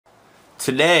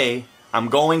Today, I'm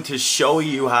going to show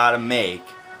you how to make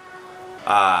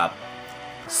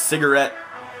cigarette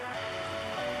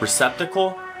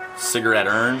receptacle, cigarette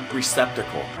urn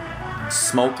receptacle,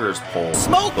 smoker's pole,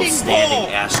 smoking those standing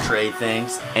pole. ashtray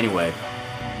things. Anyway,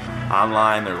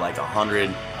 online they're like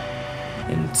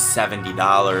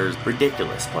 $170,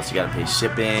 ridiculous. Plus you gotta pay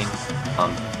shipping.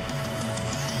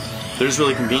 They're just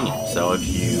really convenient. So if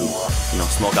you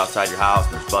smoke outside your house,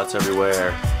 there's butts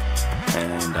everywhere,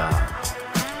 and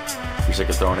you're sick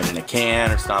of throwing it in a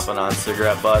can or stomping on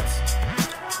cigarette butts,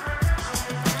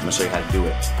 I'm gonna show you how to do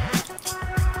it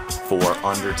for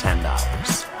under $10.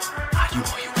 How do you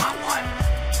know you want one?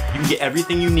 You can get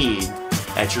everything you need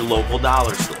at your local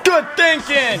dollar store. Good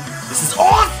thinking! This is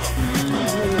awesome!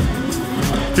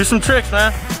 Do some tricks,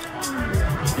 man.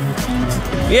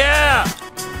 Yeah!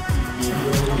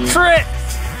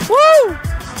 Tricks! Woo!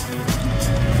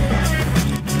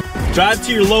 Drive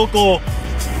to your local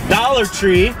Dollar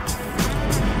Tree.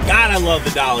 God, I love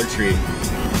the Dollar Tree.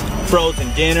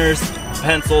 Frozen dinners,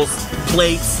 pencils,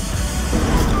 plates,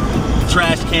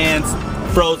 trash cans,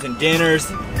 frozen dinners,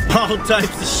 all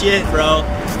types of shit, bro.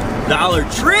 Dollar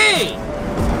Tree!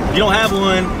 If you don't have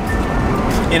one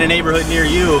in a neighborhood near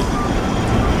you,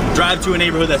 drive to a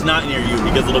neighborhood that's not near you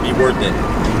because it'll be worth it.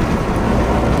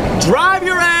 Drive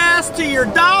your ass to your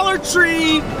Dollar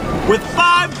Tree with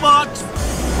 $5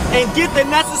 and get the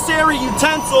necessary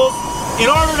utensils in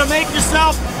order to make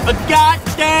yourself a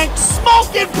goddamn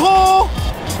smoking pole!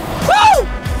 Woo!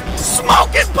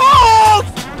 Smoking poles!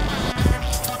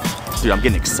 Dude, I'm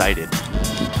getting excited.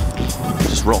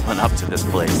 Just rolling up to this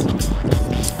place.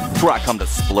 That's where I come to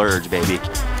splurge, baby.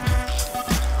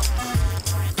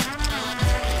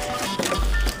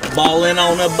 Ballin'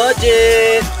 on a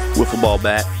budget. Wiffle ball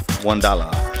bat, $1.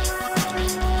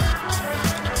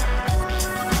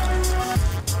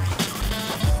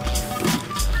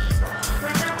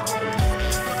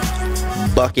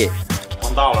 Bucket,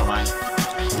 $1, man.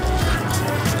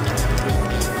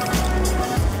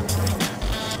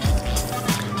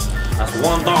 That's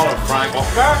 $1, Frank,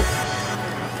 okay?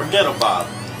 Forget about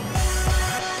it.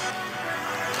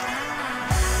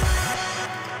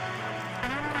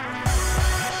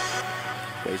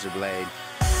 Razor blade.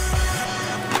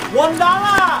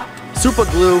 $1. Super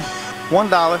glue, $1.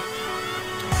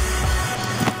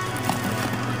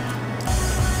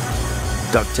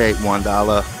 Duct tape, $1.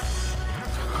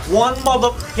 $1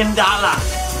 motherfucking dollar.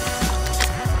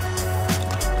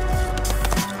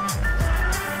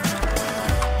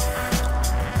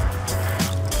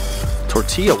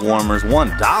 Tortilla warmers,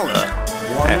 $1.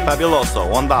 And fabuloso,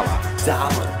 $1.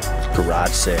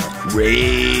 Garage sale.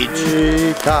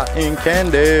 Rage. Cotton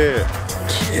candy.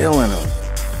 Killing them.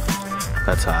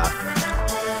 That's hot.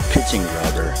 Pitching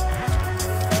rubber.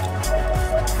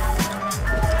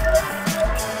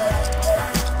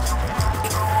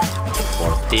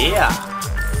 Tortilla.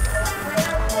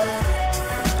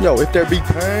 Yo, if there be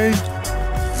pain.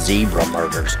 Zebra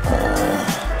murders. Oh.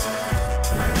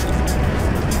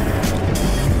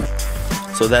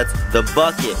 So that's the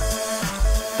bucket,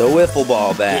 the wiffle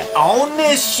ball bat, On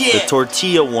this shit. the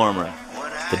tortilla warmer,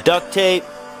 the duct tape,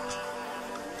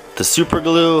 the super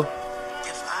glue,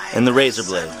 and the razor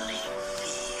blade.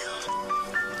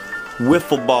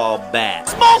 Wiffle ball bat.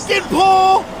 Smoking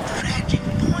pole.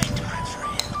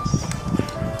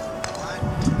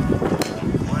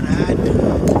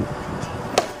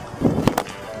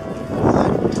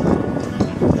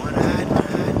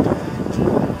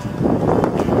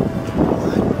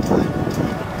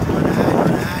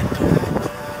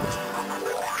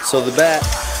 So the bat,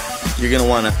 you're gonna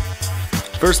wanna,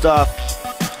 first off,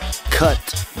 cut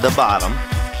the bottom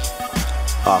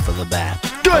off of the bat.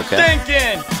 Good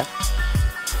thinking.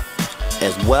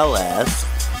 As well as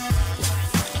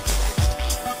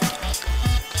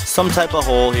some type of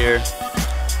hole here.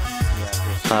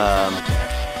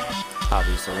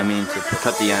 Obviously, I mean, to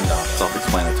cut the end off,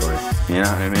 self-explanatory. You know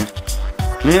what I mean?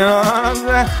 You know what I'm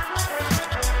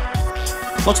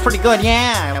saying? Looks pretty good,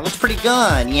 yeah. It looks pretty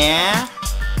good, yeah.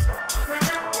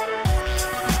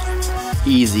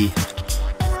 Easy.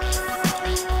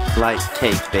 Like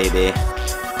cake, baby.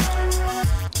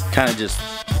 Kind of just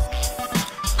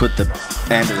put the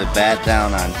end of the bat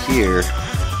down on here.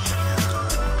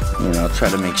 You know, try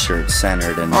to make sure it's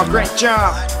centered and Oh, great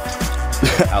job.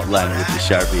 outline it with the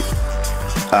Sharpie.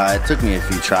 It took me a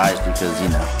few tries because, you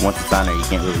know, once it's on there, you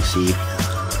can't really see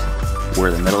where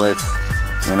the middle is,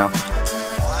 you know?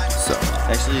 So,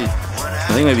 actually, I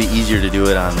think it might be easier to do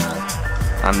it on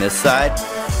this side.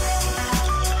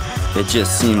 It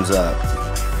just seems like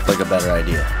a better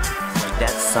idea. Like that,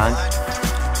 son.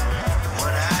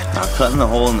 Now cutting the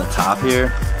hole in the top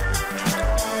here,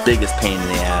 biggest pain in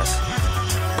the ass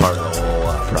part of the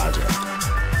whole project.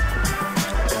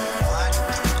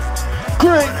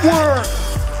 Great work!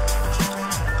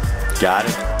 Got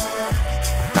it.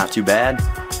 Not too bad.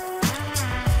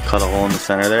 Cut a hole in the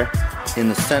center there. In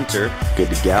the center, good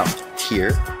to go.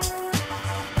 Here.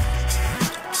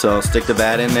 So stick the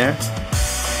bat in there.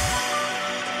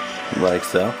 Like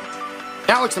so.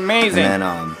 That looks amazing. And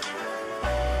then,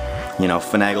 you know,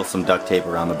 finagle some duct tape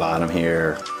around the bottom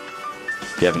here.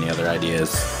 If you have any other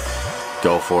ideas,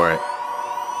 go for it.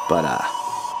 But,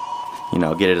 you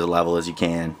know, get it as level as you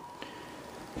can.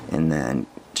 And then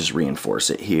just reinforce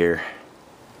it here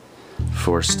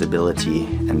for stability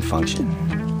and function.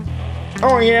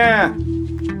 Oh yeah!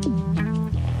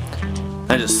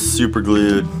 I just super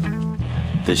glued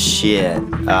the shit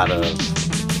out of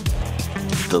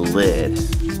the lid,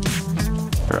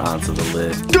 or onto the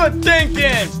lid. Good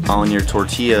thinking! On your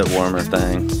tortilla warmer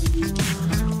thing,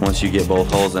 once you get both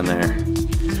holes in there.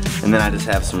 And then I just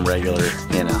have some regular,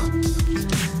 you know,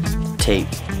 tape,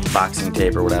 boxing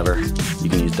tape or whatever. You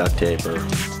can use duct tape or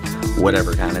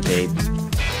whatever kind of tape.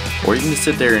 Or you can just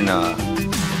sit there and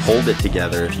hold it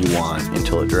together if you want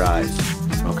until it dries,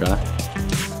 okay?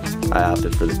 I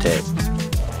opted for the tape.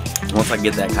 Once I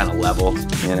get that kind of level,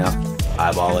 you know,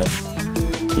 eyeball it.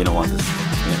 You don't want this,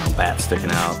 you know, bat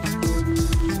sticking out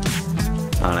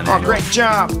on an angle. Great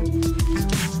job!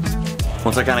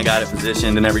 Once I kind of got it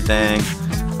positioned and everything,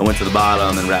 I went to the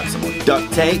bottom and wrapped some more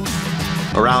duct tape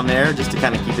around there just to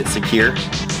kind of keep it secure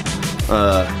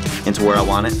into where I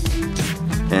want it.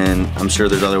 And I'm sure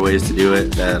there's other ways to do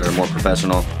it that are more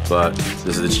professional, but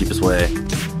this is the cheapest way.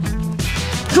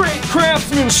 Great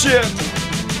craftsmanship!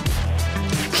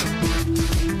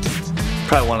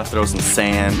 Probably want to throw some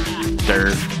sand,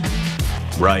 dirt,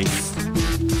 rice,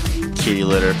 kitty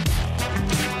litter,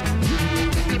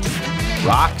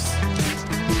 rocks,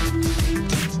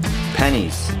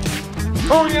 pennies.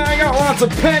 Oh yeah, I got lots of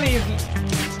pennies!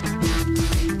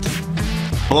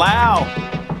 Blow!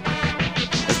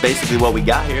 That's basically what we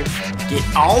got here. Get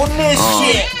on this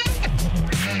shit!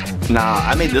 Nah,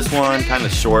 I made this one kind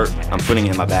of short. I'm putting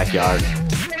it in my backyard.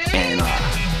 And,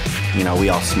 you know, we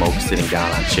all smoke sitting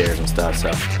down on chairs and stuff,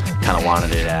 so kind of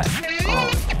wanted it at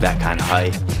that kind of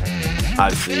height.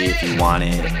 Obviously, if you want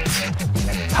it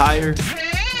higher,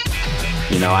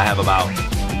 you know, I have about,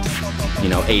 you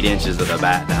know, 8 inches of the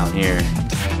bat down here.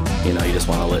 You know, you just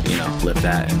want to lift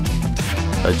that and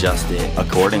adjust it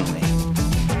accordingly.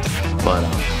 But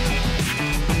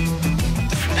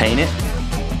paint it.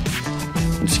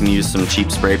 I'm just gonna use some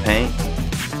cheap spray paint,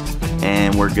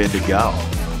 and we're good to go.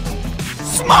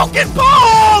 Smoking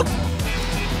balls!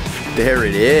 There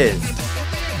it is.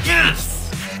 Yes!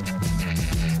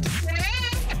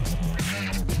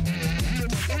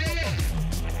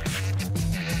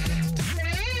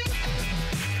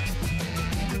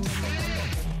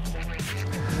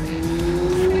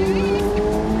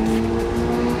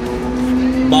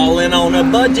 Ballin' on a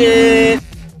budget!